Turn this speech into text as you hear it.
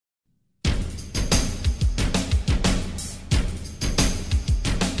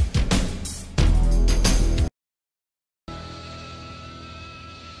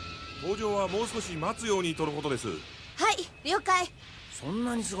場はもう少し待つようにとのことです。はい、了解。そん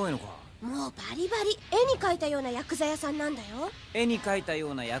なにすごいのか。もうバリバリ絵に描いたようなヤクザ屋さんなんだよ。絵に描いたよ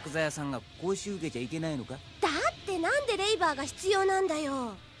うなヤクザ屋さんが講習受けちゃいけないのか。だってなんでレイバーが必要なんだ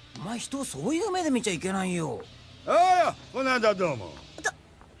よ。お前人をそういう目で見ちゃいけないよ。ああ、この間どうも。ど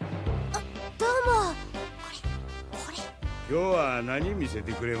うも。これ今日は何見せ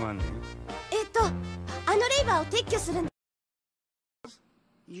てくれまんねん。あのレイバーを撤去するんだ。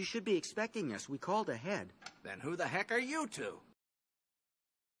You should be expecting us. We called ahead. Then who the heck are you two?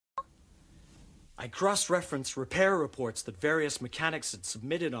 I cross-referenced repair reports that various mechanics had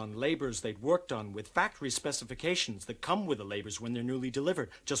submitted on labors they'd worked on with factory specifications that come with the labors when they're newly delivered.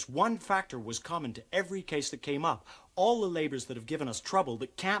 Just one factor was common to every case that came up. All the labors that have given us trouble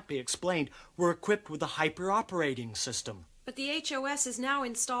that can't be explained were equipped with a hyper-operating system. But the HOS is now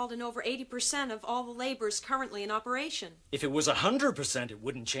installed in over 80% of all the labors currently in operation. If it was 100%, it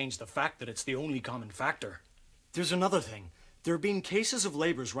wouldn't change the fact that it's the only common factor. There's another thing. There have been cases of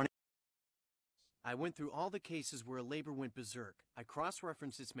labors running... I went through all the cases where a labor went berserk. I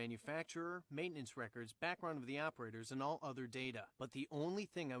cross-referenced its manufacturer, maintenance records, background of the operators, and all other data. But the only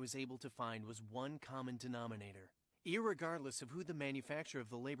thing I was able to find was one common denominator. Irregardless of who the manufacturer of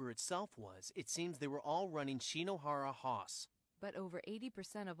the labor itself was, it seems they were all running Shinohara Haas. But over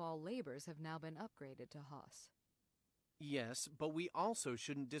 80% of all labors have now been upgraded to Haas. Yes, but we also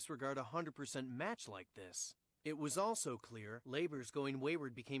shouldn't disregard a 100% match like this. It was also clear labors going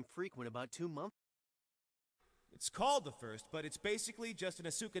wayward became frequent about 2 months. It's called the first, but it's basically just an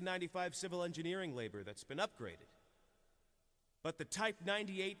Asuka 95 civil engineering labor that's been upgraded. But the Type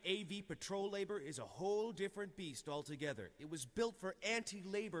 98 AV patrol labor is a whole different beast altogether. It was built for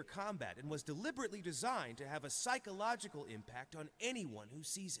anti-labor combat and was deliberately designed to have a psychological impact on anyone who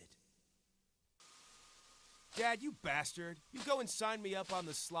sees it. Dad, you bastard. You go and sign me up on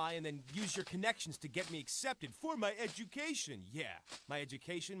the sly and then use your connections to get me accepted for my education. Yeah, my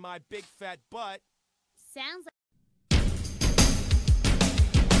education, my big fat butt. Sounds